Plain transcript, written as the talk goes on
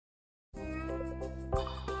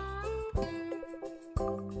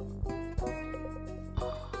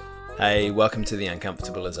Hey, welcome to the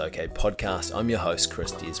Uncomfortable is Okay podcast. I'm your host,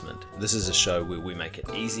 Chris Desmond. This is a show where we make it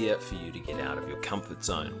easier for you to get out of your comfort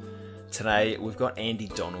zone. Today, we've got Andy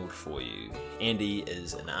Donald for you. Andy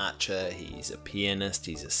is an archer, he's a pianist,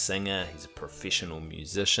 he's a singer, he's a professional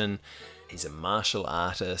musician, he's a martial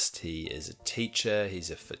artist, he is a teacher, he's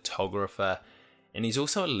a photographer, and he's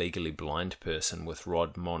also a legally blind person with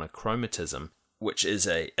rod monochromatism, which is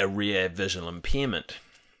a rare visual impairment.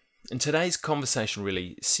 And today's conversation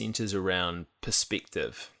really centers around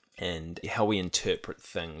perspective and how we interpret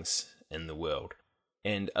things in the world.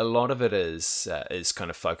 And a lot of it is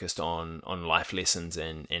kind of focused on life lessons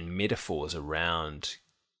and metaphors around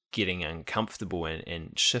getting uncomfortable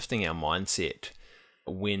and shifting our mindset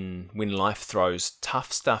when life throws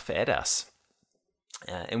tough stuff at us.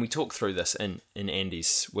 And we talk through this in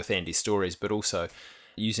Andy's stories, but also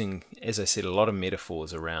using, as I said, a lot of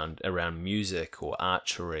metaphors around music or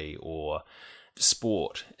archery or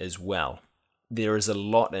sport as well. There is a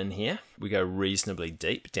lot in here. We go reasonably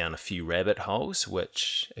deep down a few rabbit holes,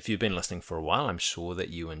 which, if you've been listening for a while, I'm sure that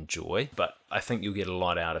you enjoy. But I think you'll get a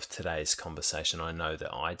lot out of today's conversation. I know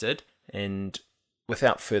that I did. And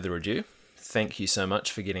without further ado, thank you so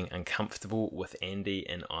much for getting uncomfortable with Andy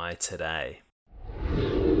and I today.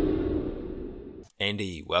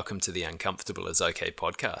 Andy, welcome to the Uncomfortable is Okay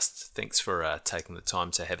podcast. Thanks for taking the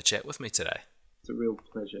time to have a chat with me today. It's a real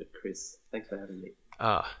pleasure, Chris. Thanks for having me.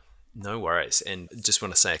 No worries. And just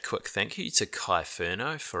want to say a quick thank you to Kai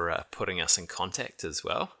Furno for putting us in contact as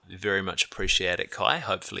well. Very much appreciate it, Kai.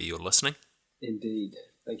 Hopefully you're listening. Indeed.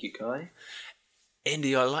 Thank you, Kai.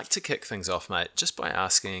 Andy, I'd like to kick things off, mate, just by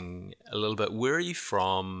asking a little bit, where are you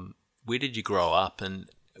from? Where did you grow up? And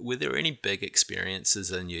were there any big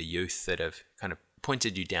experiences in your youth that have kind of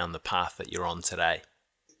pointed you down the path that you're on today?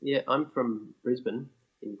 Yeah, I'm from Brisbane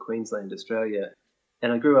in Queensland, Australia,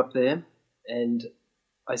 and I grew up there. And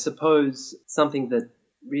I suppose something that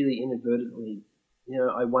really inadvertently,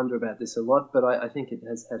 I wonder about this a lot, but I think it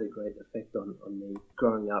has had a great effect on me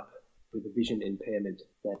growing up with a vision impairment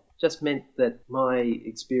that just meant that my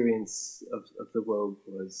experience of the world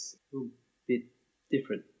was a little bit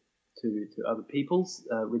different to other people's,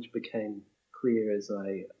 which became clear as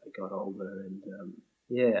I got older. And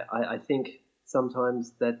I think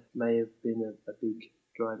sometimes that may have been a big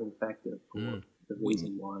driving factor for the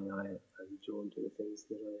reason why I'm drawn to the things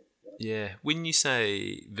that I like. Yeah. When you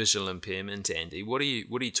say visual impairment, Andy, what are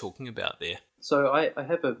you talking about there? So I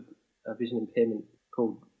have a vision impairment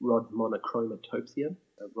called rod monochromatopsia,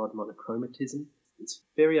 rod monochromatism. It's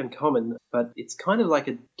very uncommon, but it's kind of like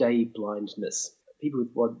a day blindness. People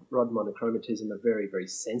with rod monochromatism are very, very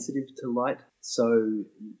sensitive to light. So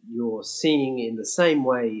you're seeing in the same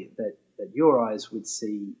way that your eyes would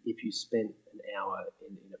see if you spent an hour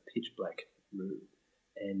in a pitch black room.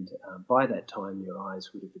 And by that time, your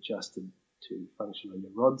eyes would have adjusted to function on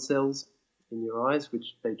your rod cells in your eyes, which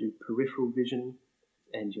they do peripheral vision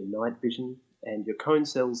and your night vision. And your cone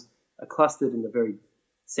cells are clustered in the very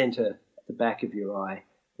center at the back of your eye.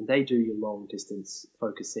 And they do your long distance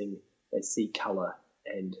focusing. They see color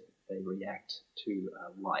and they react to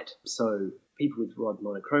light. So people with rod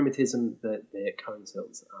monochromatism, their cone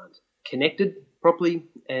cells aren't connected properly,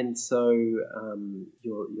 and so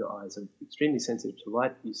your eyes are extremely sensitive to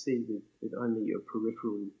light. You see with only your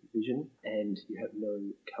peripheral vision, and you have no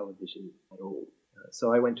color vision at all.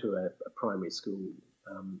 So I went to a primary school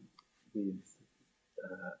with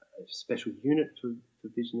a special unit for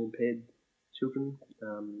vision impaired children.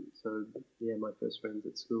 My first friends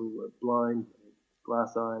at school were blind,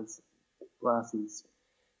 glass eyes, glasses,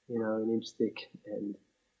 an inch thick, and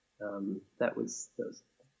that was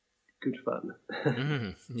good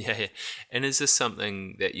fun. Yeah. And is this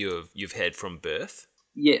something that you've had from birth?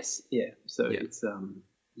 Yes, yeah. So it's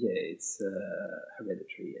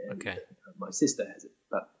hereditary, and my sister has it.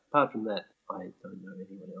 But apart from that, I don't know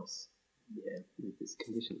anyone else with this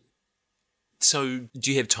condition. So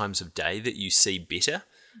do you have times of day that you see better?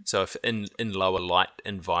 So if in lower light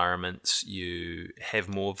environments you have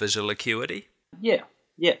more visual acuity? Yeah.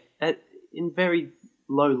 In very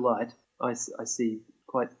low light, I see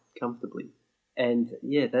quite comfortably. And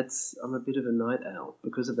I'm a bit of a night owl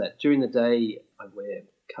because of that. During the day, I wear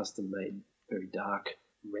custom-made, very dark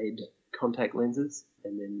red contact lenses,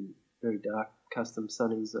 and then very dark custom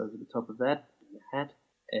sunnies over the top of that, and a hat.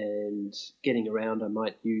 And getting around, I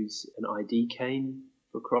might use an ID cane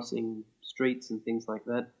for crossing streets and things like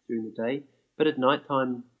that during the day. But at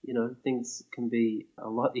nighttime, things can be a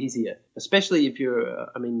lot easier, especially if you're,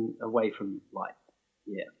 away from light.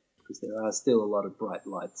 Yeah, because there are still a lot of bright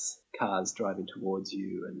lights, cars driving towards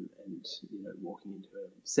you, and walking into a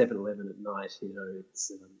 7-Eleven at night.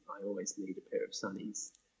 I always need a pair of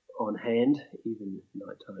sunnies on hand, even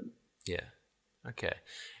nighttime. Yeah. Okay.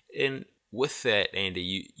 And with that,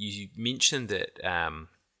 Andy, you mentioned that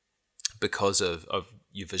because of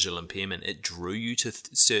your visual impairment, it drew you to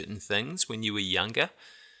certain things when you were younger.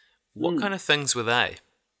 What Mm. kind of things were they?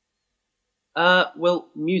 Well,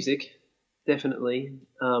 music, definitely.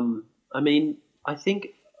 I mean, I think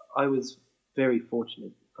I was very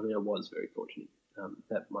fortunate. I mean, I was very fortunate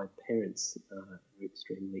that my parents were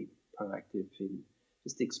extremely proactive in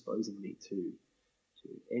just exposing me to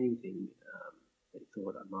anything they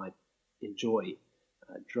thought I might enjoy.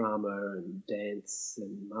 Drama and dance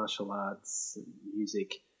and martial arts and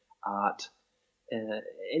music, art, uh,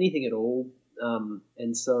 anything at all.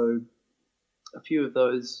 And so a few of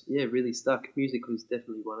those, yeah, really stuck. Music was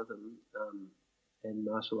definitely one of them, and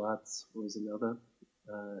martial arts was another,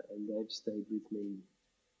 and they've stayed with me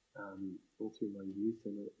all through my youth,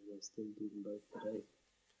 and I still do them both today.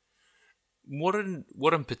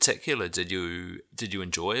 What in particular did you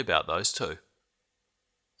enjoy about those two?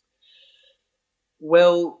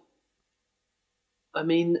 Well, I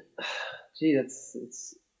mean, gee, that's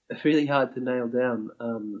it's really hard to nail down.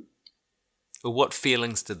 Or what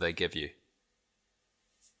feelings did they give you?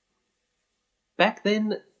 Back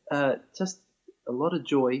then, just a lot of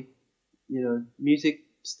joy. You know, music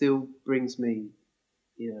still brings me,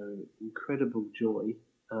 incredible joy.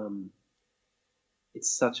 Um,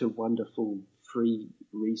 it's such a wonderful free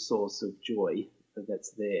resource of joy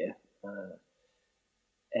that's there,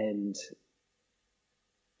 and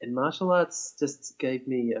and martial arts just gave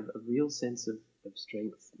me a real sense of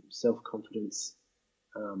strength, self confidence.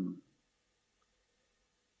 Um,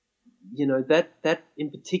 that in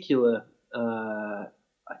particular,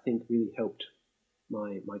 I think really helped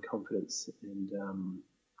my confidence,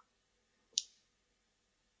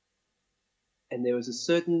 and there was a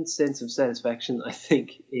certain sense of satisfaction, I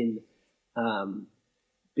think, in um,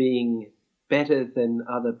 being better than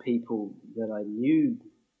other people that I knew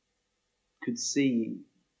could see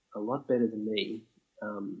a lot better than me,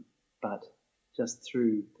 but just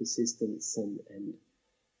through persistence and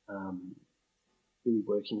um, really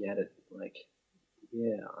working at it, like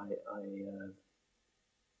yeah,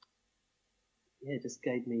 yeah, it just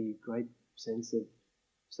gave me a great sense of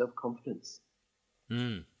self confidence.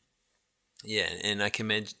 Mm. Yeah, and I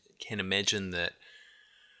can imagine that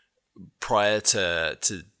prior to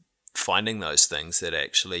finding those things, that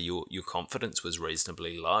actually your confidence was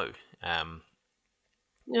reasonably low. Um,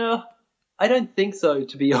 Yeah, I don't think so,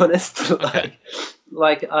 to be honest. okay.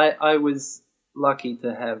 I was lucky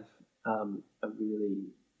to have a really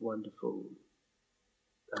wonderful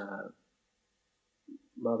uh,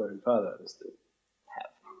 mother and father. I still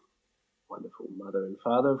have wonderful mother and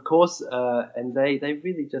father, of course, and they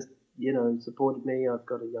really just supported me. I've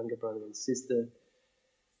got a younger brother and sister.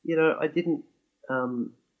 I didn't.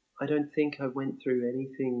 Um, I don't think I went through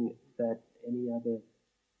anything that any other.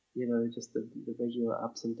 Just the regular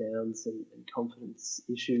ups and downs and confidence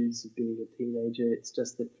issues of being a teenager. It's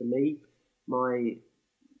just that for me, my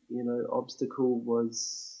obstacle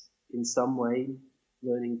was in some way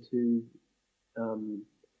learning to um,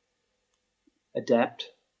 adapt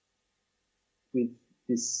with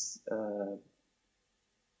this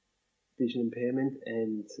vision impairment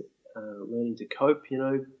and learning to cope.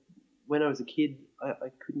 When I was a kid, I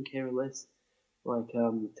couldn't care less.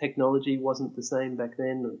 Technology wasn't the same back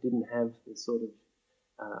then. I didn't have the sort of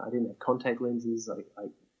I didn't have contact lenses.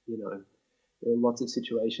 There were lots of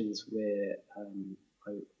situations where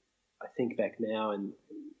I, I think back now and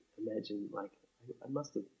imagine like I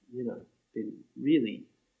must have been really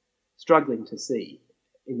struggling to see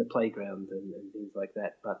in the playground and things like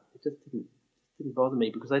that. But it just didn't bother me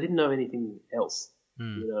because I didn't know anything else.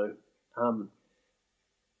 Hmm. You know,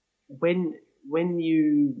 when when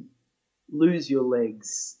you lose your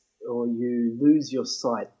legs or you lose your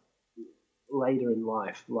sight later in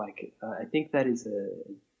life, I think that is a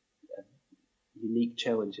unique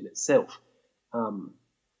challenge in itself, um,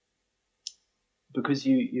 because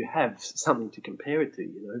you have something to compare it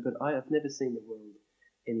to, But I have never seen the world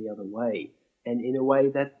any other way, and in a way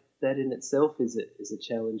that in itself is a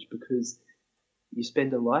challenge because you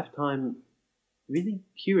spend a lifetime really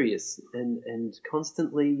curious and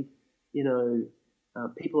constantly,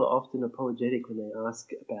 people are often apologetic when they ask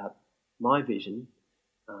about my vision,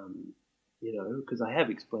 um, because I have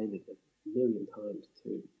explained it a million times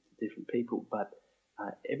to different people, but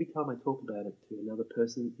every time I talk about it to another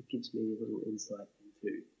person, it gives me a little insight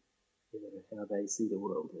into, how they see the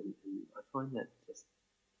world, and I find that just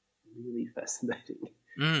really fascinating.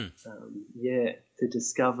 Mm. Yeah, to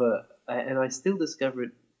discover, and I still discover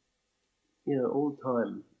it, all the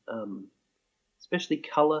time, especially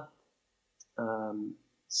color, um,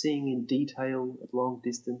 seeing in detail at long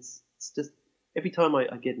distance. It's just every time I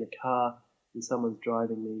get in a car and someone's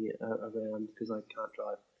driving me around because I can't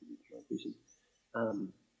drive because of my vision,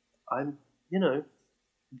 I'm,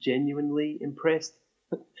 genuinely impressed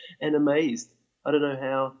and amazed. I don't know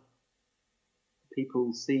how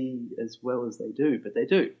people see as well as they do, but they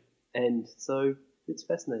do. And so it's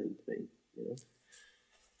fascinating to me.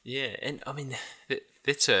 Yeah, and I mean,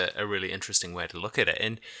 that's a really interesting way to look at it.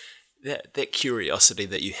 And that curiosity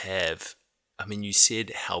that you have, I mean, you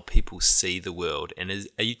said how people see the world, and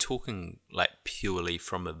are you talking like purely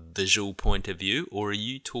from a visual point of view, or are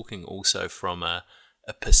you talking also from a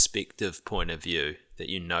perspective point of view that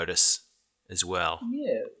you notice as well?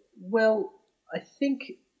 Yeah, well, I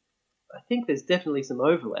think there's definitely some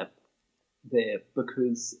overlap there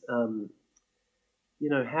because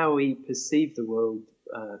how we perceive the world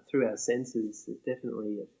through our senses, it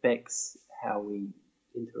definitely affects how we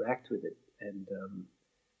interact with it, and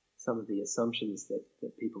some of the assumptions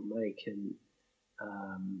that people make. And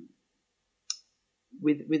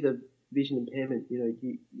with a vision impairment,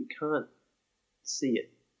 you can't see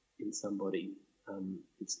it in somebody.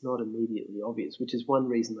 It's not immediately obvious, which is one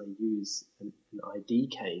reason I use an ID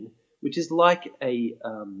cane, which is like a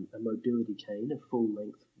mobility cane, a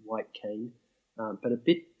full-length white cane, but a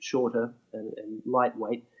bit shorter and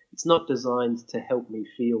lightweight. It's not designed to help me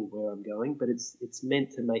feel where I'm going, but it's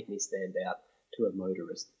meant to make me stand out to a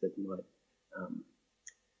motorist that might,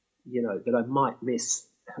 that I might miss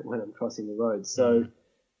when I'm crossing the road. So,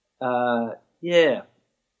 yeah.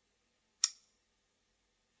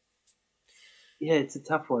 Yeah, it's a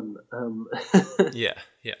tough one. Yeah,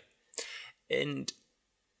 and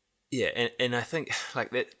and I think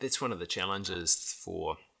like that's one of the challenges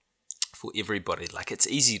for everybody. Like, it's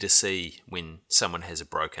easy to see when someone has a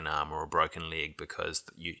broken arm or a broken leg because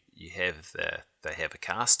you have they have a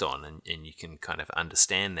cast on, and you can kind of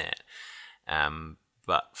understand that.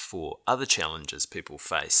 But for other challenges people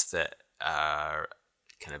face that are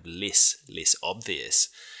kind of less obvious,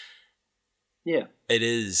 Yeah. it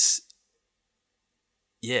is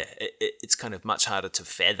it's kind of much harder to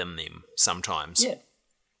fathom them sometimes. Yeah.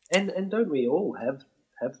 And don't we all have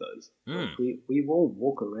those? Like we all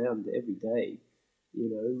walk around every day,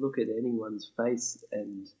 look at anyone's face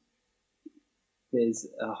and there's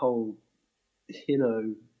a whole,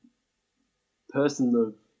 person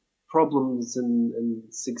of problems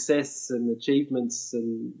and success and achievements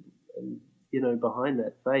and behind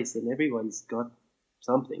that face, and everyone's got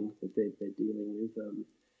something that they're dealing with.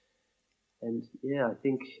 And yeah, I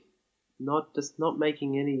think not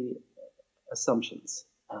making any assumptions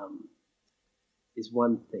is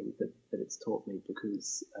one thing that it's taught me,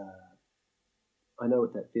 because I know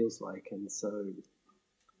what that feels like, and so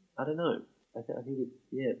I don't know. I think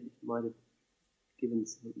it might have given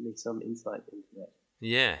me some insight into that.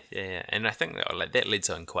 Yeah. And I think that leads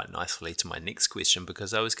on quite nicely to my next question,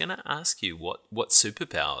 because I was going to ask you what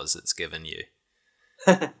superpowers it's given you.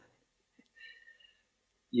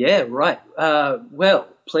 Yeah, right. Well,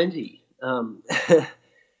 plenty.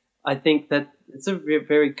 I think that it's a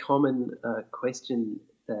very common question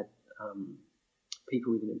that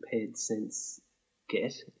people with an impaired sense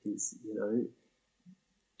get is,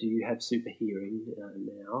 do you have super hearing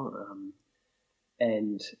now?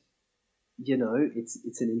 And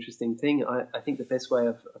it's an interesting thing. I think the best way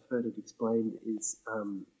I've heard it explained is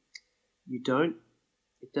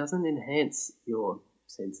it doesn't enhance your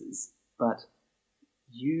senses, but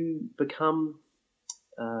you become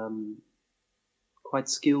quite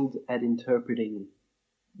skilled at interpreting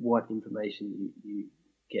what information you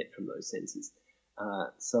get from those senses.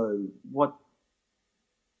 So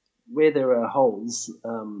where there are holes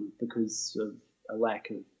because of a lack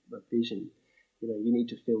of vision, you need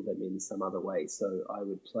to fill them in some other way. So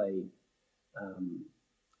I'd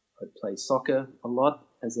play soccer a lot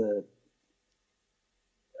as a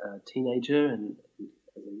teenager and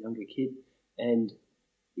as a younger kid, and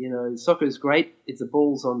soccer is great. It's the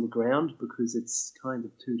ball's on the ground because it's kind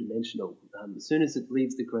of two-dimensional. As soon as it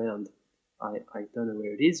leaves the ground, I don't know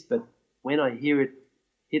where it is, but when I hear it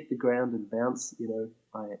hit the ground and bounce,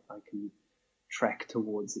 I can track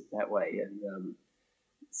towards it that way. And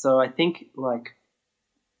so I think, like,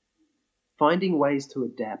 finding ways to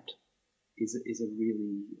adapt is a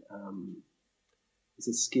really is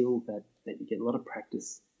a skill that you get a lot of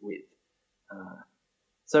practice with.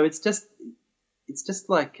 So it's just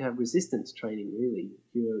like resistance training, really.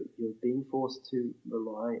 You're being forced to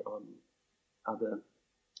rely on other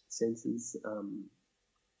senses,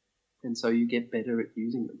 and so you get better at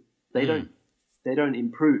using them. They don't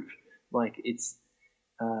improve. Like, it's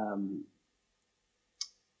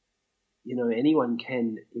anyone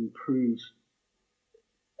can improve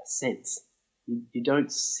a sense. You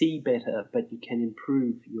don't see better, but you can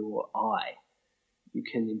improve your eye. You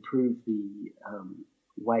can improve the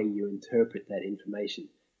way you interpret that information.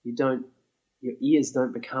 Your ears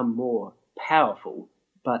don't become more powerful,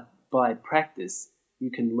 but by practice,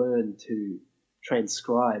 you can learn to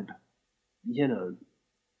transcribe,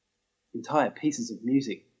 entire pieces of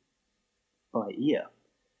music by ear.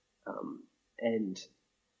 And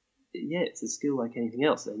yeah, it's a skill like anything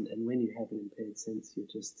else. And when you have an impaired sense, you're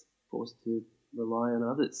just forced to rely on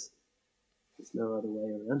others. There's no other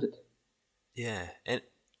way around it. Yeah, and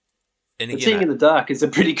But again, seeing in the dark is a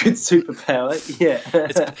pretty good superpower. Yeah,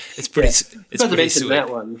 it's pretty. Yeah. It's Forgot to pretty mention sweet.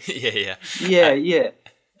 that one. Yeah. Yeah.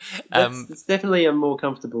 It's definitely I'm more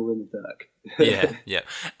comfortable in the dark. Yeah.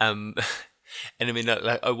 And I mean,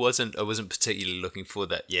 like, I wasn't particularly looking for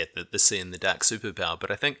that. Yeah, the see in the dark superpower.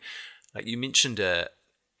 But I think, like you mentioned,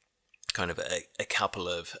 kind of a couple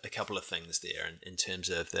of things there in terms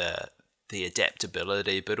of the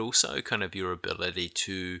adaptability, but also kind of your ability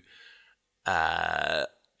to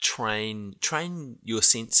train your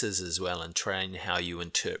senses as well, and train how you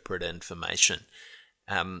interpret information.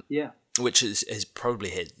 Yeah. Which has probably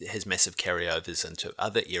has massive carryovers into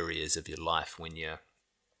other areas of your life when you're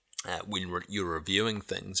reviewing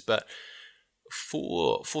things. But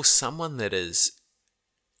for someone that is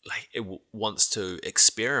like wants to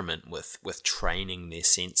experiment with training their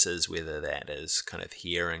senses, whether that is kind of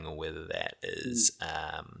hearing or whether that is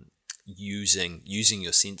using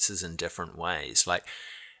your senses in different ways, like,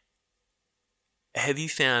 have you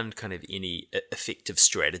found kind of any effective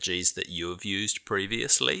strategies that you have used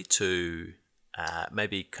previously to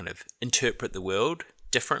maybe kind of interpret the world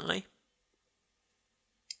differently?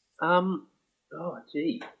 I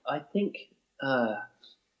think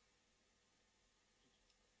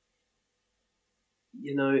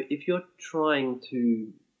if you're trying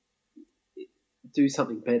to do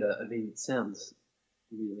something better, I mean, it sounds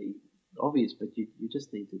really obvious, but you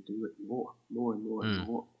just need to do it more and more and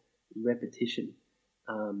more. Repetition.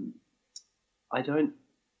 I don't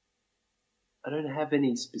have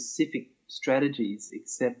any specific strategies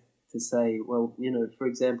except to say, well, for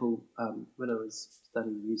example, when I was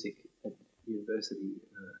studying music at university,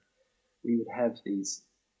 we would have these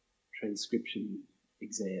transcription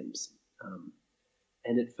exams,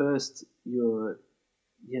 and at first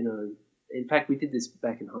in fact, we did this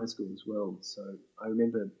back in high school as well. So I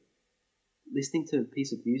remember listening to a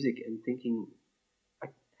piece of music and thinking,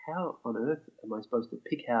 how on earth am I supposed to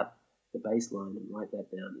pick out the bass line and write that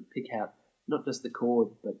down, and pick out not just the chord,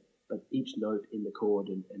 but each note in the chord,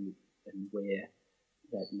 and where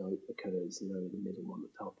that note occurs, in the middle, on the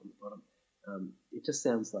top, on the bottom. It just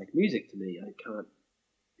sounds like music to me. I can't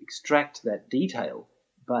extract that detail,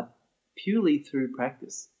 but purely through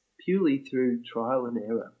practice, purely through trial and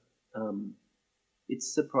error,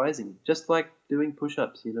 it's surprising. Just like doing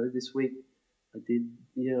push-ups, this week I did,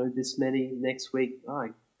 this many. Next week,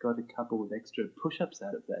 I got a couple of extra push-ups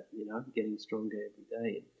out of that, getting stronger every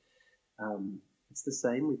day. It's the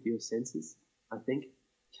same with your senses, I think.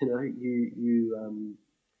 You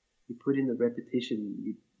put in the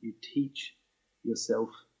repetition, you teach yourself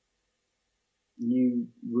new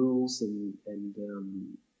rules, and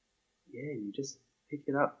you just pick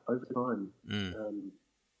it up over time.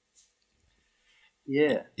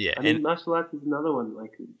 Yeah. I mean, martial arts is another one.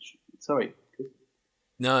 Like, sorry.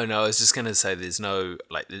 No, I was just going to say there's no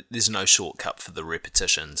shortcut for the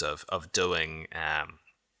repetitions of doing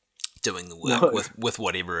the work with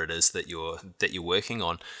whatever it is that you're working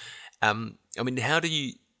on. I mean, how do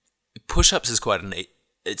you push-ups is quite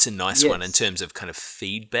it's a nice one in terms of kind of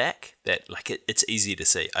feedback, that like it's easy to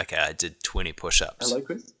see, okay, I did 20 push-ups. Hello,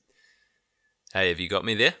 Chris. Hey, have you got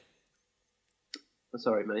me there? Oh,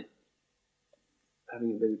 sorry, mate.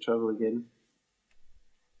 Having a bit of trouble again.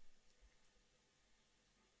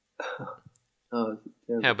 Oh,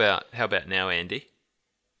 how about now, Andy?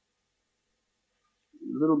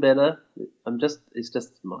 A little better. It's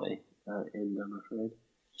just my end, I'm afraid.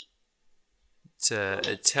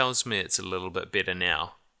 It tells me it's a little bit better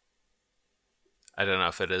now. I don't know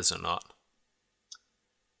if it is or not.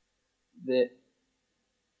 There.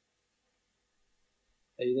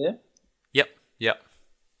 Are you there? Yep.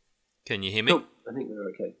 Can you hear me? Cool. I think we're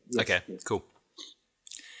okay. Yes, okay, yes. Cool.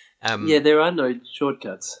 There are no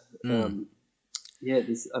shortcuts. One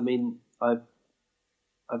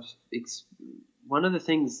of the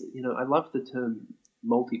things, I love the term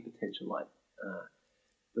multi-potentialite,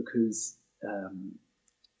 because I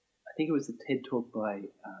think it was a TED talk by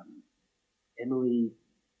Emily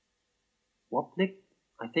Wapnick,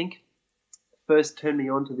 I think, first turned me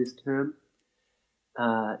on to this term.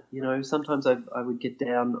 Sometimes I would get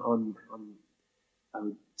down on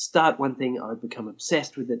would start one thing, I would become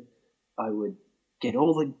obsessed with it, I would get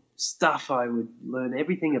all the stuff, I would learn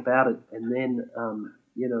everything about it, and then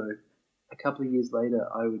a couple of years later,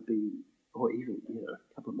 I would be, or even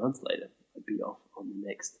a couple of months later, I'd be off on the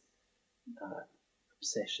next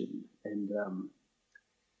obsession. And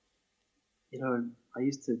I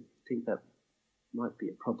used to think that might be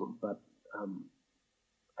a problem, but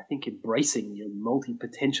I think embracing your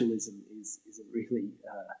multi-potentialism is a really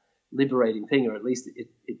liberating thing, or at least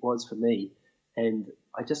it was for me. And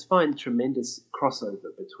I just find tremendous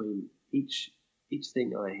crossover between each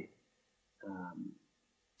thing I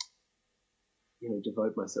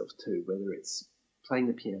devote myself to, whether it's playing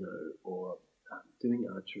the piano or doing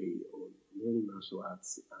archery or learning martial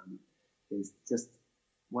arts. There's just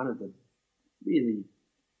one of the really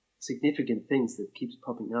significant things that keeps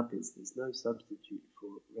popping up is there's no substitute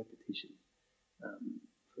for repetition,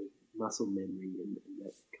 for muscle memory and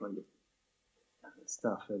that kind of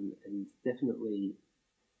stuff. And definitely,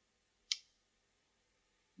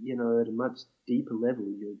 at a much deeper level,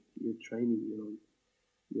 you're training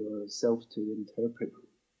yourself to interpret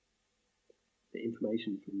the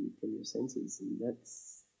information from your senses, and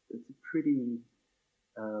that's a pretty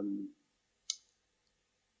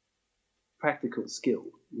practical skill,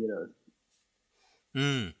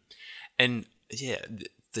 Mm. And yeah,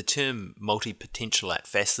 the term multi-potentialite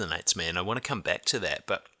fascinates me, and I want to come back to that.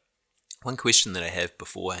 But one question that I have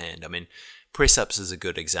beforehand, I mean, press-ups is a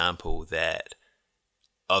good example that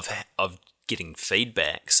of getting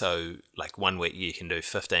feedback. So like one week you can do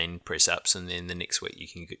 15 press-ups, and then the next week you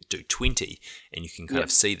can do 20, and you can kind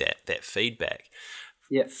of see that feedback.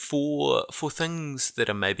 Yeah. For things that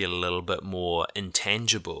are maybe a little bit more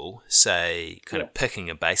intangible, say kind of picking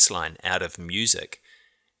a bass line out of music,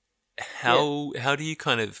 how do you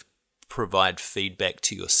kind of provide feedback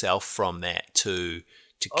to yourself from that to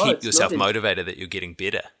keep yourself motivated that you're getting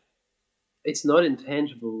better? It's not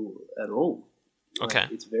intangible at all. Okay.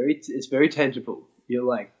 It's very tangible. You're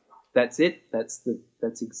like, that's it. That's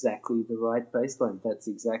exactly the right bass line. That's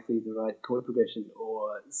exactly the right chord progression.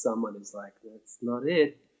 Or someone is like, that's not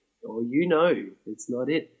it. Or it's not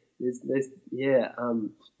it.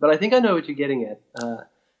 But I think I know what you're getting at.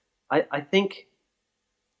 I think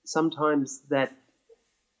sometimes that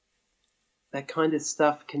kind of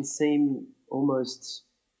stuff can seem almost,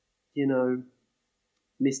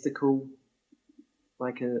 mystical,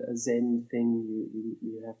 like a Zen thing.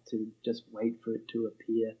 You have to just wait for it to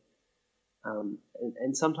appear.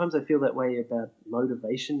 And sometimes I feel that way about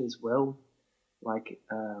motivation as well. Like,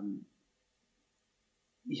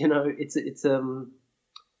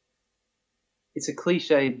 it's a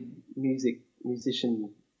cliche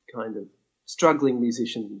musician kind of struggling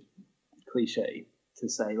musician cliche to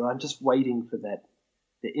say, well, I'm just waiting for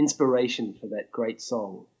the inspiration for that great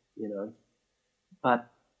song,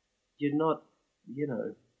 but you're not,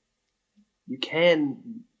 you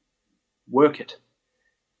can work it.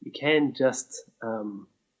 You can just,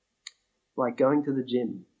 like going to the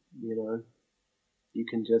gym, you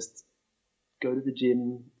can just go to the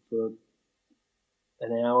gym for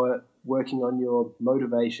an hour working on your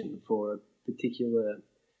motivation for a particular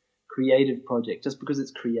creative project. Just because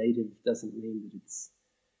it's creative doesn't mean that it's,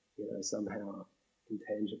 somehow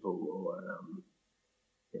intangible or,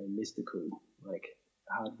 mystical. Like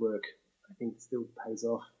hard work, I think still pays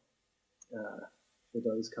off for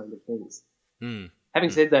those kind of things.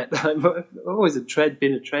 Having said that, I've always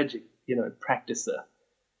been a tragic, practicer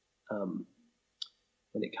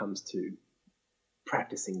when it comes to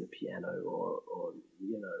practicing the piano or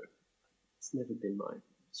it's never been my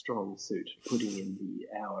strong suit, putting in the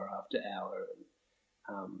hour after hour.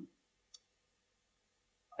 And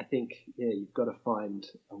I think, you've got to find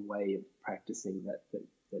a way of practicing that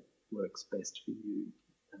works best for you.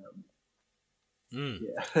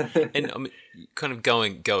 And I mean, kind of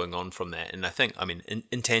going on from that, and I think, I mean,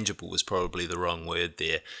 intangible was probably the wrong word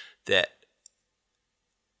there. That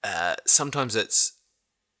sometimes it's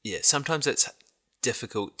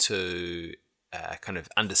difficult to kind of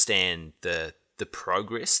understand the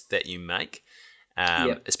progress that you make,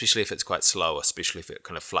 especially if it's quite slow, especially if it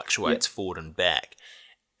kind of fluctuates forward and back,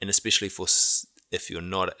 and especially if you're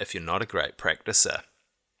not a great practicer.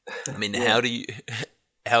 I mean,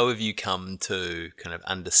 how have you come to kind of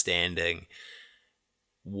understanding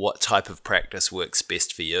what type of practice works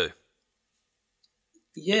best for you?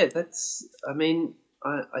 Yeah,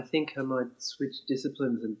 I think I might switch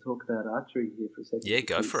disciplines and talk about archery here for a second. Yeah,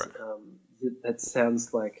 go for it. That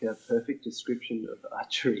sounds like a perfect description of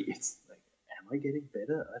archery. It's like, am I getting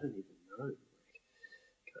better? I don't even know.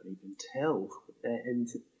 Can't even tell. And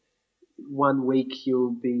one week you'll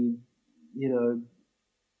be,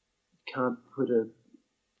 can't put a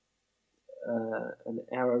an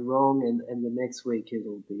arrow wrong, and the next week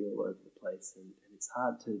it'll be all over the place, and it's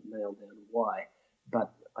hard to nail down why.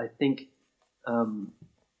 But I think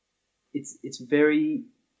it's very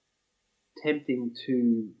tempting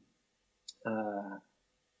to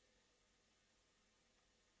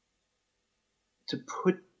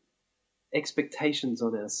put expectations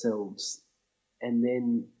on ourselves and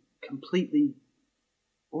then completely,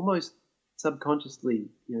 almost subconsciously,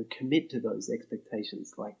 commit to those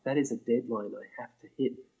expectations. Like, that is a deadline I have to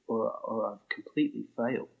hit, or I've completely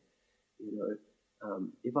failed.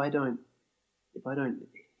 If I don't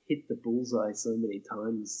hit the bullseye so many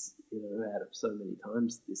times, out of so many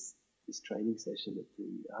times this training session at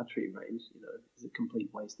the archery range, is a complete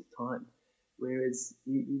waste of time. Whereas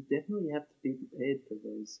you definitely have to be prepared for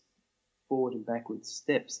those forward and backward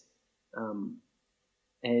steps.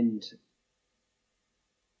 And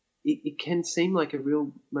it can seem like a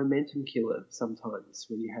real momentum killer sometimes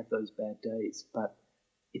when you have those bad days, but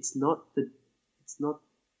it's not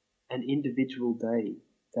an individual day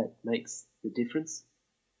that makes the difference.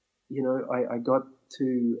 I got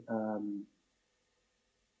to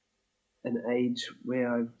an age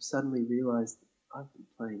where I suddenly realized I've been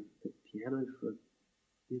playing the piano for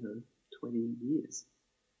 20 years,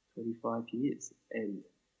 25 years, and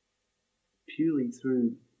purely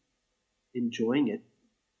through enjoying it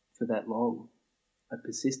for that long, I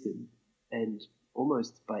persisted, and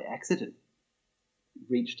almost by accident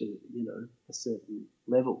reached a certain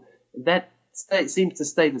level. That seems to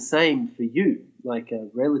stay the same for you,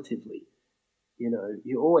 relatively.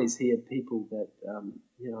 You always hear people that I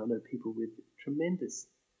know people with tremendous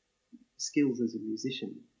skills as a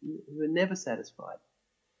musician who are never satisfied.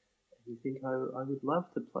 And you think, I would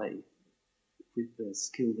love to play with the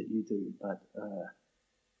skill that you do, but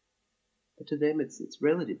to them it's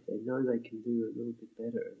relative. They know they can do a little bit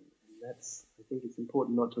better, and I think it's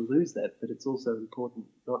important not to lose that, but it's also important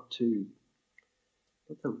not to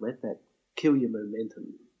let that kill your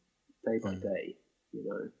momentum day by day.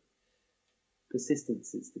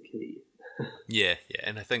 Persistence is the key. Yeah,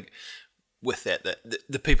 and I think with that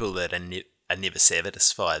the people that are never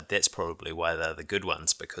satisfied, that's probably why they're the good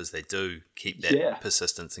ones, because they do keep that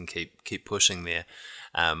persistence and keep pushing there.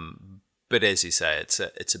 But as you say, it's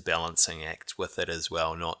a balancing act with it as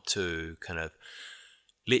well, not to kind of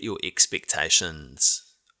let your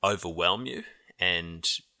expectations overwhelm you, and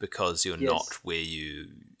because you're not where you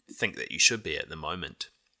think that you should be at the moment,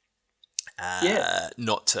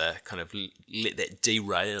 not to kind of let that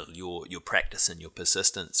derail your practice and your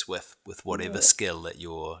persistence with whatever skill that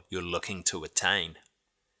you're looking to attain.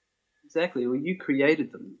 Exactly. Well, you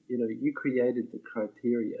created them. You created the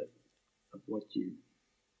criteria of what you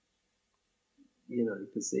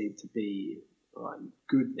perceive to be, I'm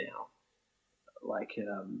good now. Like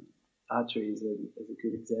archery is a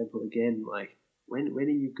good example again. Like, when are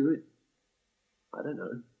you good? I don't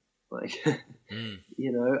know. Like,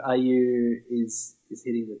 are you is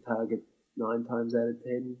hitting the target 9 times out of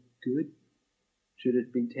 10 good? Should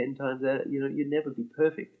it be 10 times out? You'd never be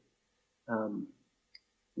perfect.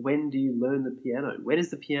 When do you learn the piano? When is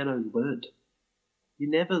the piano learned?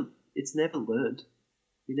 It's never learned.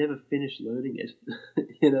 You never finish learning it.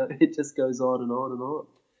 It just goes on and on and on.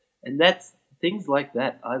 And that's things like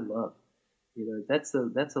that I love. That's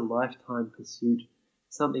a lifetime pursuit,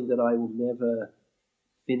 something that I will never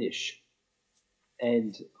finish.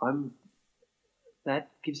 And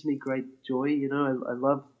that gives me great joy. I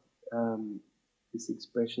love this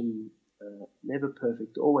expression, never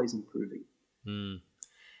perfect, always improving.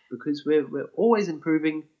 Because we're always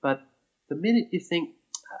improving, but the minute you think,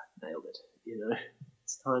 nailed it,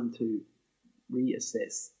 it's time to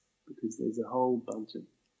reassess, because there's a whole bunch of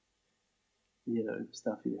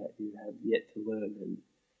stuff you have yet to learn.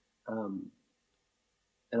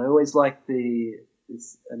 And I always like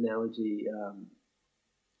this analogy,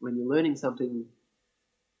 when you're learning something,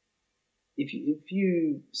 if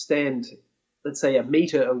you stand, let's say, a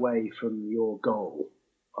meter away from your goal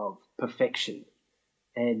of perfection,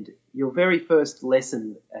 and your very first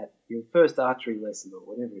lesson at your first archery lesson or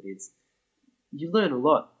whatever it is, you learn a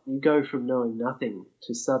lot. You go from knowing nothing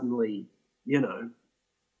to suddenly,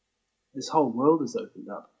 this whole world has opened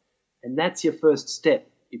up. And that's your first step.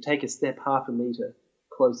 You take a step half a meter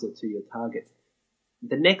closer to your target.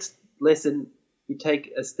 The next lesson, you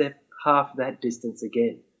take a step half that distance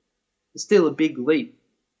again. It's still a big leap.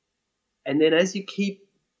 And then as you keep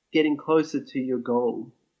getting closer to your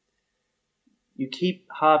goal, you keep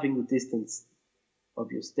halving the distance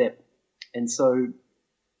of your step. And so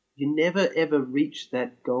you never ever reach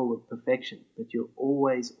that goal of perfection, but you're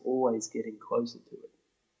always getting closer to it.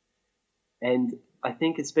 And I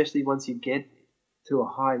think especially once you get to a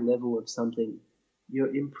high level of something,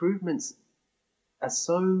 your improvements are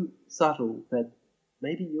so subtle that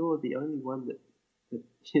maybe you're the only one that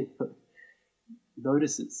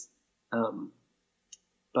notices.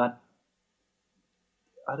 But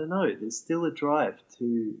I don't know. There's still a drive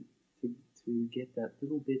to get that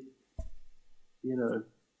little bit,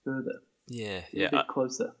 further, Yeah, a little bit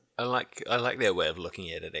closer. I like that way of looking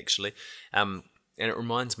at it actually. And it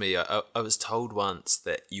reminds me, I was told once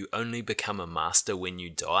that you only become a master when you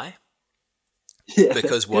die, Yeah,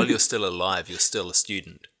 because that's while good. you're still alive, you're still a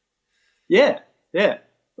student. Yeah, yeah.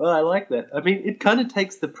 Well, I like that. I mean, it kind of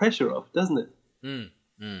takes the pressure off, doesn't it? Mm,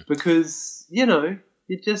 mm. Because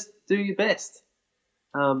you just do your best.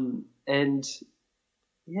 And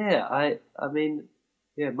yeah, I mean,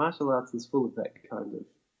 yeah, martial arts is full of that kind of.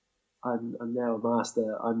 I'm now a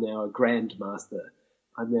master. I'm now a grand master.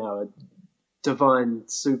 I'm now a divine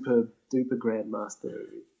super duper grand master.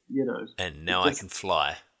 And It now I just can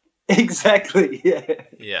fly. exactly. Yeah,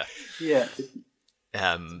 Yeah. yeah. It's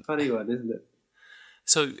a Um, funny one, isn't it?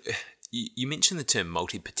 so you mentioned the term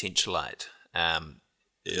multi-potentialite earlier,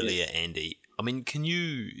 Yes. Andy. I mean, can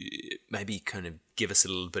you maybe kind of give us a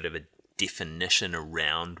little bit of a definition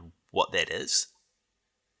around what that is?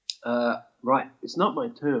 Right. It's not my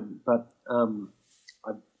term, but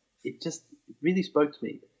I, it really spoke to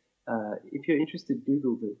me. If you're interested,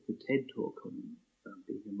 Google the TED talk on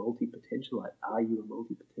being a multi-potentialite. Are you a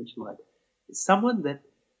multi-potentialite? It's someone that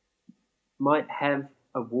might have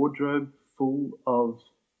a wardrobe full of,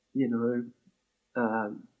 you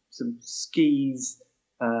know, some skis,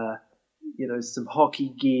 uh, some hockey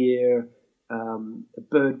gear, a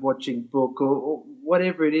bird watching book, or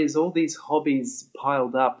whatever it is, all these hobbies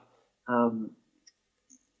piled up. Um,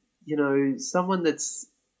 Someone that's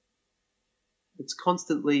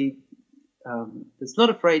constantly that's not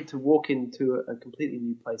afraid to walk into a completely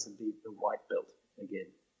new place and be the white belt again.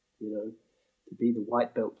 To be the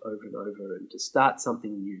white belt over and over and to start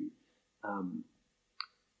something new.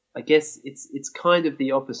 I guess it's kind of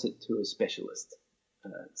the opposite to a specialist.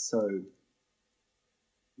 So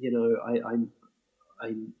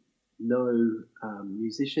I know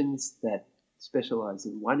musicians that specialize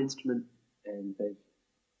in one instrument, and they've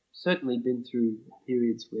certainly been through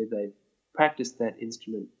periods where they've practiced that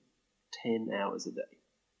instrument 10 hours a day,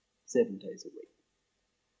 7 days a week.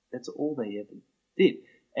 That's all they ever did.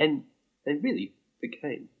 And they really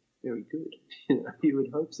became very good. You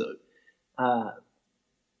would hope so. Uh,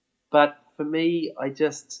 but for me, I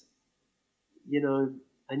just,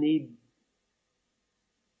 I need,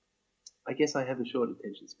 I guess I have a short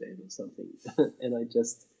attention span or something. And I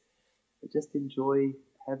just enjoy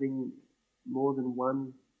having more than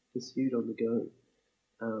one pursuit on the go.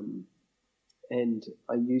 Um, and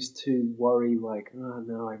I used to worry like, oh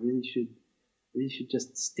no, I really should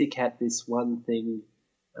just stick at this one thing,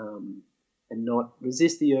 and not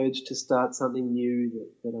resist the urge to start something new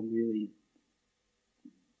that I'm really,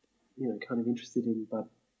 kind of interested in. But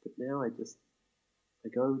now I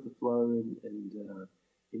go with the flow and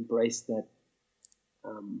embrace that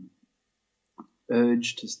um,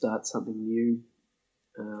 urge to start something new,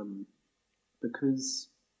 um, because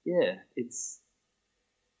yeah, it's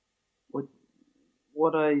what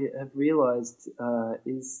what I have realized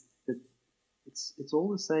is that it's all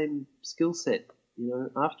the same skill set.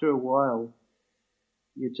 After a while,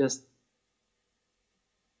 you're just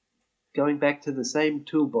going back to the same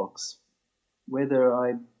toolbox. Whether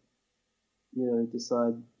I,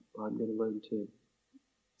 decide I'm going to learn to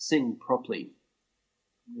sing properly,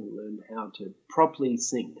 I'm going to learn how to properly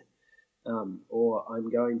sing, or I'm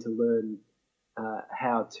going to learn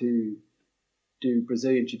how to do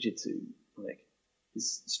Brazilian Jiu Jitsu. Like,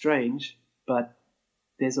 it's strange, but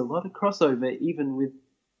there's a lot of crossover even with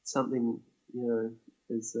something,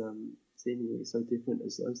 as seemingly so different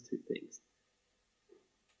as those two things.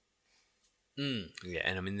 Yeah,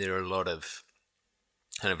 and I mean there are a lot of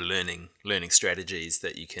kind of learning strategies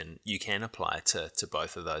that you can apply to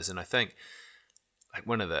both of those, and I think like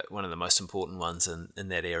one of the most important ones in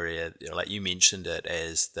that area, like you mentioned it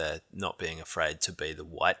as the not being afraid to be the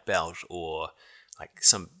white belt, or like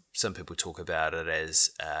some people talk about it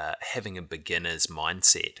as having a beginner's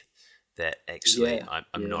mindset, that actually Yeah,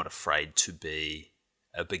 I'm yeah, not afraid to be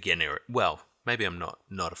a beginner. Well, maybe I'm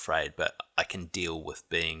not afraid, but I can deal with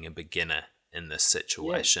being a beginner in this yeah,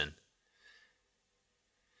 situation.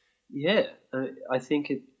 yeah. I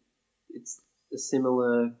think it's a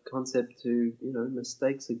similar concept to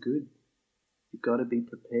mistakes are good. You've got to be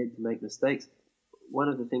prepared to make mistakes. One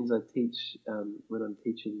of the things I teach when I'm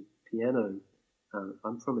teaching piano,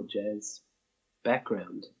 I'm from a jazz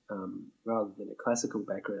background rather than a classical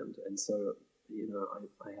background, and so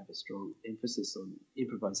I have a strong emphasis on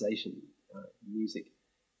improvisation in music,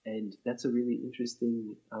 and that's a really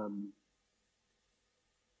interesting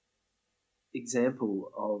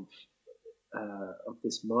example of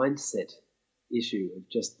this mindset issue of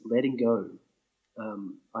just letting go.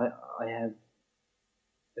 I have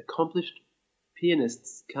accomplished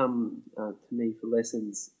pianists come to me for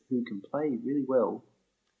lessons who can play really well,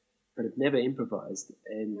 but have never improvised,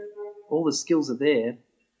 and all the skills are there.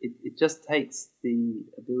 It just takes the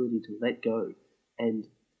ability to let go, and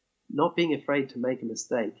not being afraid to make a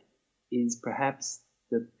mistake is perhaps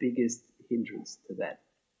the biggest hindrance to that,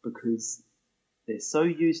 because they're so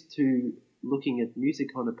used to looking at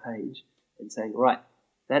music on a page and saying, right,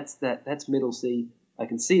 that's middle C. I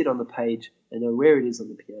can see it on the page. I know where it is on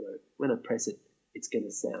the piano. When I press it, it's going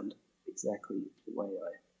to sound exactly the way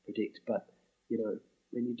I predict. But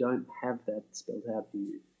when you don't have that spelled out for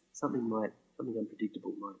you, something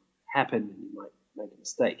unpredictable might happen, and you might make a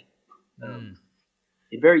mistake.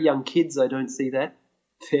 In very young kids, I don't see that.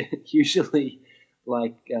 They're usually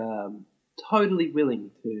totally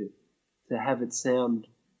willing to have it sound.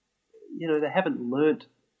 They haven't learnt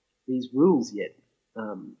these rules yet.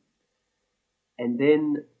 And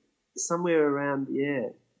then somewhere around,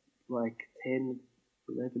 10,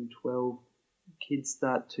 11, 12, kids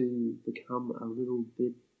start to become a little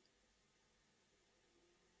bit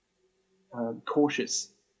cautious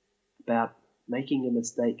about making a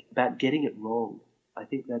mistake, about getting it wrong. I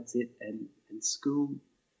think that's it. And school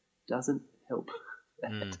doesn't help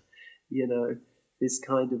that. This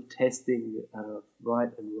kind of testing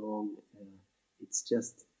right and wrong,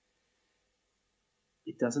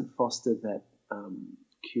 it doesn't foster that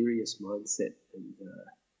curious mindset and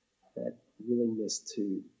that willingness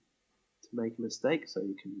to make a mistake so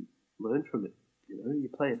you can learn from it. You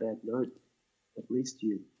play a bad note, at least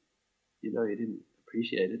you didn't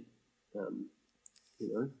appreciate it.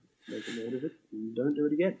 Make a note of it and don't do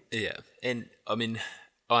it again. Yeah, and I mean,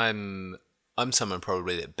 I'm someone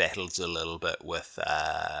probably that battles a little bit with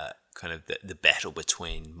kind of the battle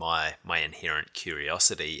between my inherent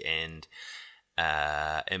curiosity and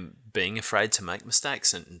being afraid to make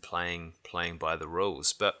mistakes and playing by the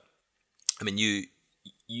rules. But I mean,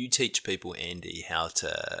 you teach people, Andy, how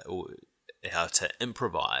to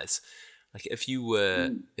improvise. Like if you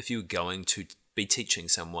were going to be teaching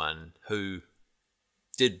someone who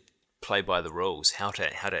did play by the rules, how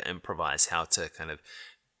to improvise, how to kind of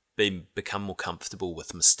become more comfortable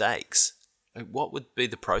with mistakes, what would be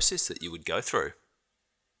the process that you would go through?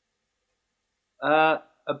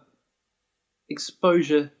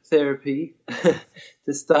 Exposure therapy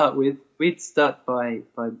to start with. We'd start by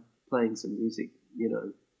playing some music,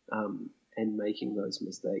 and making those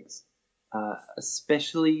mistakes,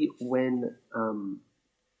 especially when.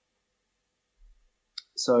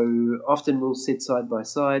 So often we'll sit side by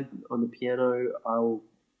side on the piano. I'll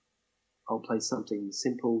play something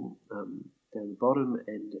simple down the bottom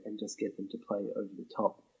and just get them to play over the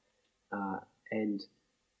top. And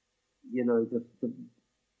the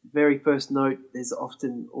very first note, there's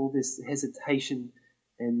often all this hesitation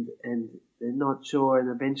and they're not sure, and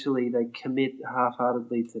eventually they commit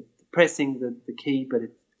half-heartedly to pressing the key, but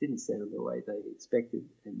it didn't sound the way they expected,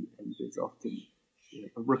 and there's often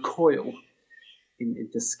a recoil in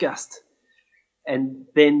disgust. And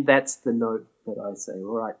then that's the note that I say,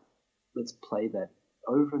 all right, let's play that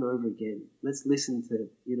over and over again. Let's listen to,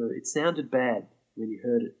 it sounded bad when you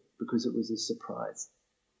heard it because it was a surprise.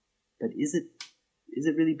 But is it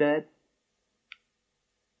really bad?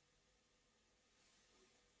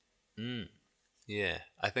 Yeah,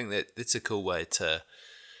 I think that's a cool way to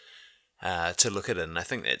look at it, and I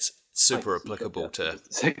think that's super applicable to.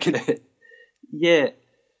 Yeah,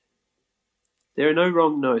 there are no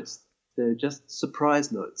wrong notes. They're just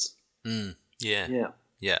surprise notes. Yeah.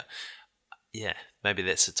 Maybe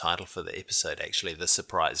that's the title for the episode. Actually, the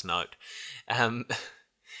surprise note.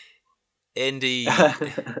 Andy,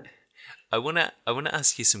 I wanna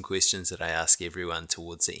ask you some questions that I ask everyone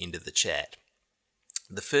towards the end of the chat.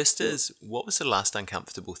 The first is, what was the last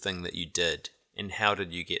uncomfortable thing that you did, and how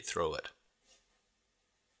did you get through it?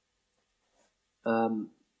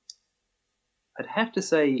 I'd have to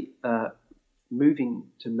say,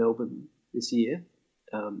 moving to Melbourne this year.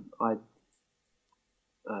 I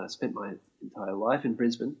spent my entire life in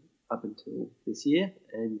Brisbane up until this year,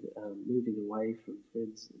 and moving away from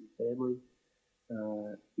friends and family,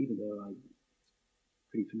 even though I'm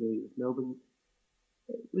pretty familiar with Melbourne,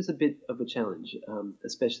 it was a bit of a challenge,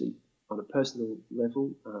 especially on a personal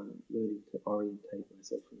level, learning to orientate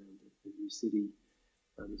myself around a new city.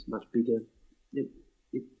 It's much bigger. It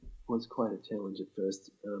was quite a challenge at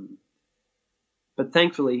first. but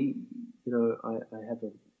thankfully, I have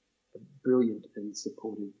a brilliant and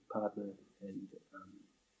supportive partner, and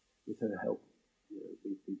with her help,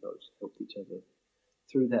 we both helped each other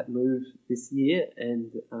through that move this year,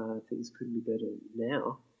 and things couldn't be better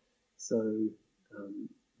now. So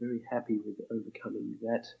very happy with overcoming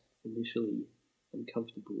that initially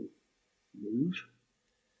uncomfortable move.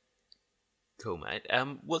 Cool, mate.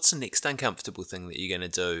 What's the next uncomfortable thing that you're going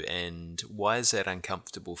to do, and why is that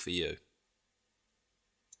uncomfortable for you?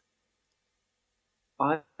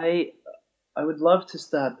 I would love to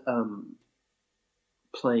start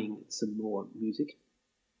playing some more music,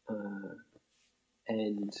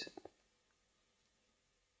 and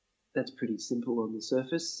that's pretty simple on the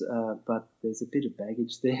surface, but there's a bit of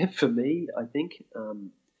baggage there for me, I think.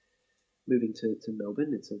 Moving to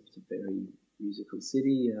Melbourne, it's a very musical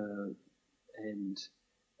city, and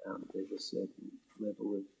there's a certain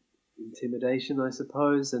level of intimidation, I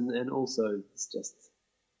suppose, and also it's just,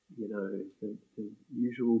 the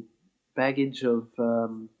usual baggage of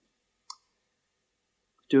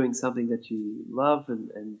doing something that you love,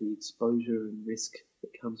 and the exposure and risk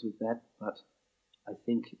that comes with that. But I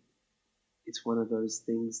think it's one of those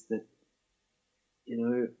things that,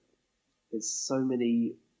 there's so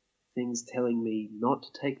many things telling me not to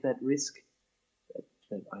take that risk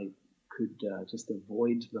that I could just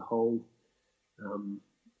avoid the whole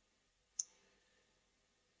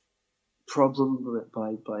problem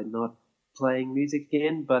by not playing music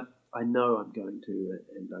again. But I know I'm going to,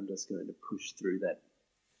 and I'm just going to push through that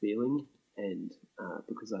feeling, and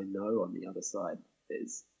because I know on the other side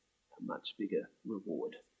there's a much bigger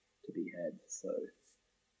reward to be had. So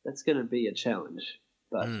that's going to be a challenge,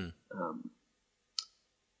 but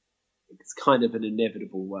it's kind of an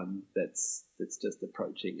inevitable one that's just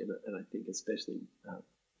approaching, and I think especially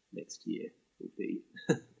next year will be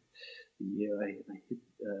the year I hit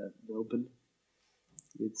Melbourne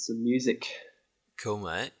with some music. Cool,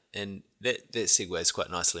 mate. And that segues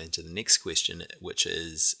quite nicely into the next question, which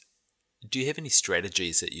is, do you have any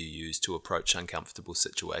strategies that you use to approach uncomfortable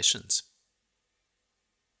situations?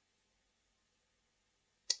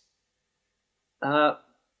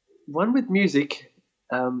 One with music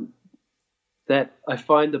that I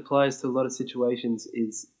find applies to a lot of situations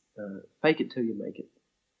is fake it till you make it.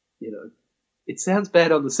 It sounds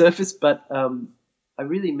bad on the surface, but I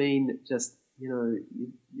really mean just, you're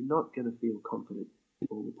not going to feel confident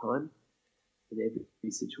all the time in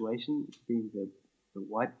every situation. Being the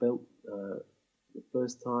white belt the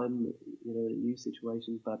first time, in a new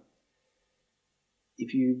situation, but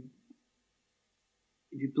if you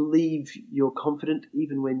believe you're confident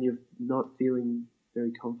even when you're not feeling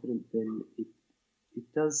very confident, then it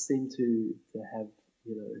does seem to have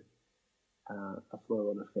a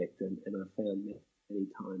flow-on effect, and I've found many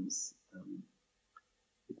times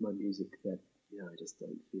with my music that I just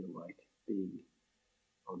don't feel like being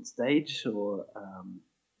on stage or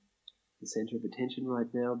the center of attention right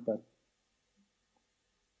now. But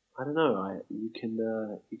I don't know. You can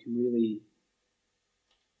really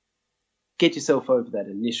get yourself over that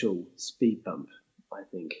initial speed bump, I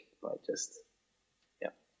think, by just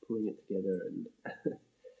pulling it together and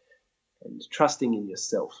and trusting in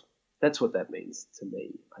yourself. That's what that means to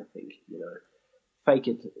me. I think fake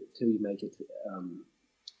it till you make it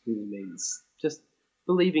really means just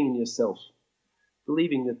believing in yourself,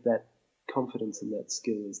 believing that confidence and that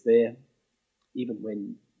skill is there, even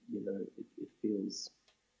when it feels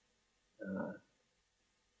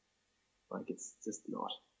like it's just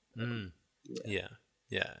not.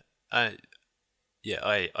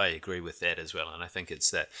 I agree with that as well, and I think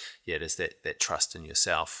it's that it is that trust in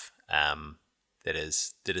yourself that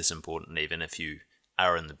is important, even if you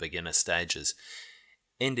are in the beginner stages.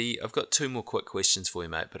 Andy, I've got two more quick questions for you,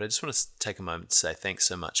 mate, but I just want to take a moment to say thanks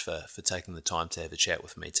so much for taking the time to have a chat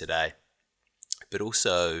with me today. But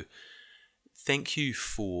also, thank you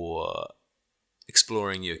for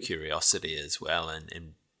exploring your curiosity as well,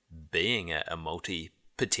 and being a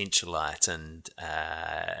multi-potentialite and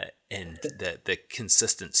the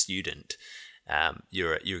consistent student.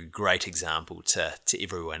 You're a great example to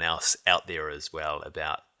everyone else out there as well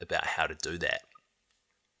about how to do that.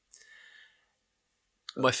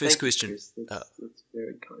 My first question. You, Chris. That's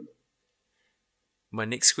very kind. My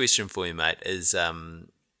next question for you, mate, is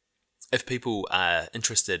if people are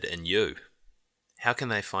interested in you, how can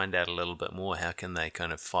they find out a little bit more? How can they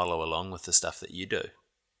kind of follow along with the stuff that you do?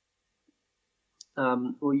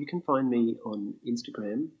 Well, you can find me on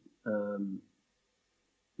Instagram,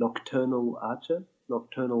 Nocturnal Archer.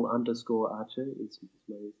 Nocturnal_Archer is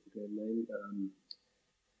my Instagram name.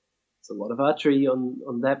 It's a lot of archery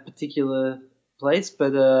on that particular place,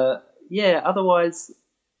 but otherwise,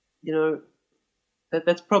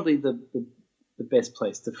 that's probably the best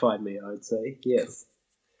place to find me, I would say. Yes.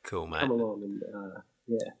 Cool, mate. Come along and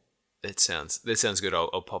yeah. That sounds good.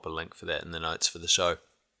 I'll pop a link for that in the notes for the show.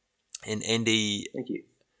 And Andy, Thank you.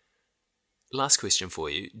 last question for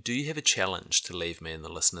you. Do you have a challenge to leave me and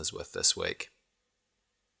the listeners with this week?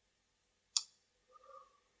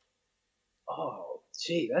 Oh,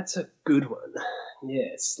 gee, that's a good one.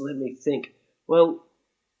 Yes, let me think. Well,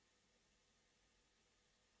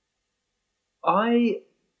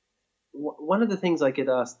 one of the things I get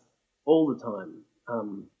asked all the time,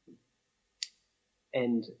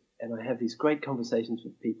 and I have these great conversations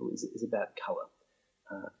with people, is about colour.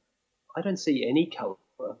 I don't see any colour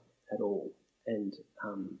at all, and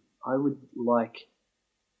I would like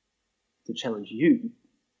to challenge you,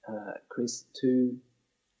 Chris, to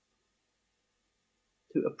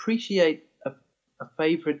appreciate a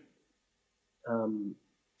favourite,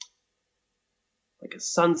 like a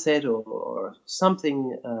sunset or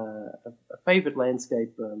something, a favourite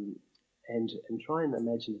landscape, and try and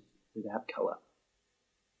imagine it without colour.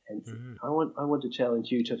 And I want to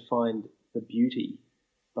challenge you to find the beauty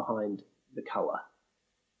behind the colour.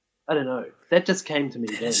 I don't know. That just came to me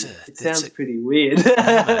then. It sounds pretty weird.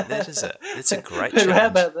 No, that's a great challenge. How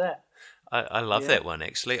about that? I love that one,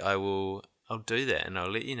 actually. I'll do that, and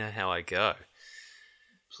I'll let you know how I go.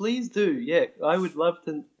 Please do. Yeah, I would love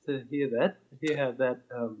to hear that. Hear how that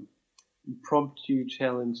impromptu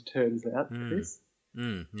challenge turns out, Chris.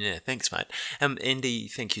 Yeah, thanks, mate. Andy,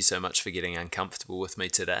 thank you so much for getting uncomfortable with me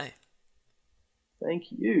today. Thank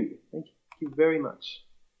you. Thank you very much.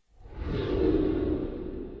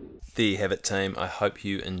 There you have it, team. I hope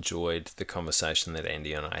you enjoyed the conversation that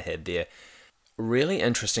Andy and I had there. Really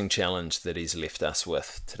interesting challenge that he's left us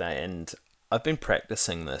with today, and I've been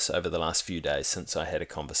practicing this over the last few days since I had a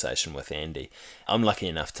conversation with Andy. I'm lucky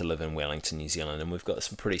enough to live in Wellington, New Zealand, and we've got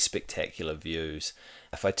some pretty spectacular views.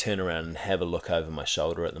 If I turn around and have a look over my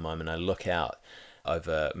shoulder at the moment, I look out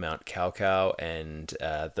over Mount Kaukau and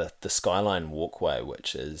the Skyline Walkway,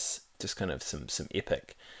 which is just kind of some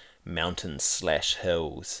epic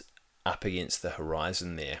mountains/hills up against the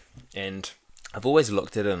horizon there. And I've always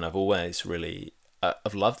looked at it, and I've always really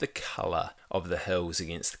I've loved the colour of the hills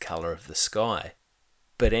against the colour of the sky.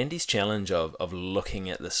 But Andy's challenge of looking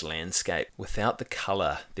at this landscape without the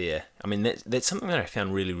colour there, I mean, that's something that I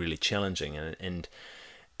found really, really challenging. And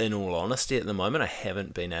in all honesty, at the moment, I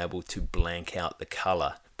haven't been able to blank out the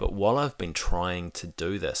colour. But while I've been trying to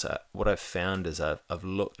do this, what I've found is I've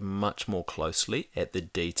looked much more closely at the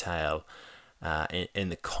detail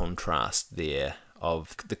and the contrast there,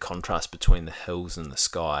 of the contrast between the hills and the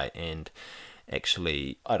sky. And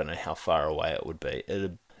actually, I don't know how far away it would be.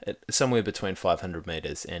 Somewhere between 500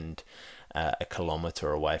 metres and a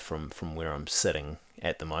kilometre away from where I'm sitting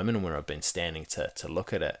at the moment and where I've been standing to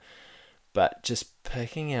look at it. But just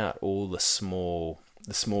picking out all the small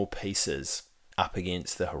pieces up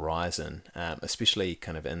against the horizon, especially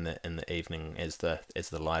kind of in the evening as the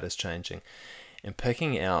light is changing, and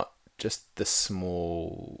picking out just the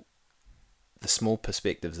small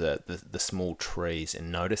perspectives, the small trees, and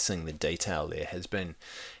noticing the detail there has been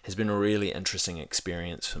a really interesting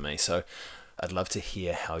experience for me. So I'd love to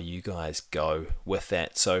hear how you guys go with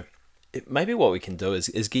that. So maybe what we can do is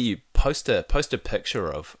get you post a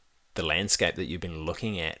picture of the landscape that you've been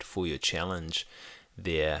looking at for your challenge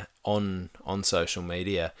there on social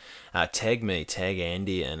media. Tag me, tag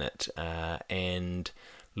Andy in it, and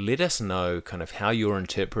let us know kind of how you're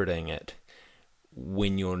interpreting it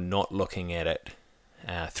when you're not looking at it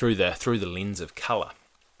through the lens of colour.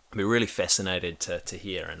 I'd be really fascinated to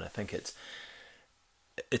hear, and I think it's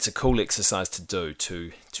a cool exercise to do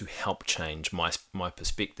to help change my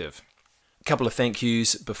perspective. A couple of thank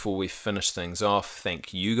yous before we finish things off.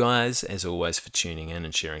 Thank you guys, as always, for tuning in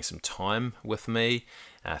and sharing some time with me.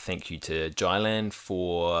 Thank you to Jylan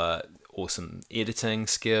for awesome editing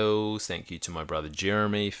skills. Thank you to my brother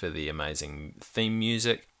Jeremy for the amazing theme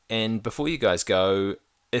music. And before you guys go,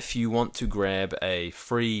 if you want to grab a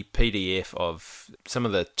free PDF of some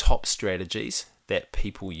of the top strategies that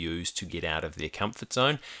people use to get out of their comfort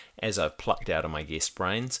zone, as I've plucked out of my guest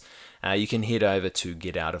brains, you can head over to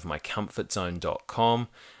getoutofmycomfortzone.com.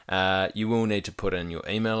 You will need to put in your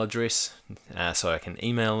email address so I can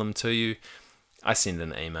email them to you. I send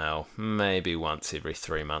an email maybe once every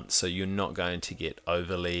 3 months, so you're not going to get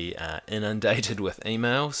overly inundated with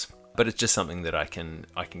emails. But it's just something that I can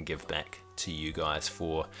give back to you guys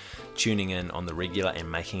for tuning in on the regular and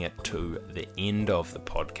making it to the end of the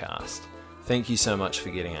podcast. Thank you so much for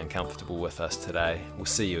getting uncomfortable with us today. We'll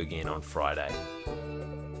see you again on Friday.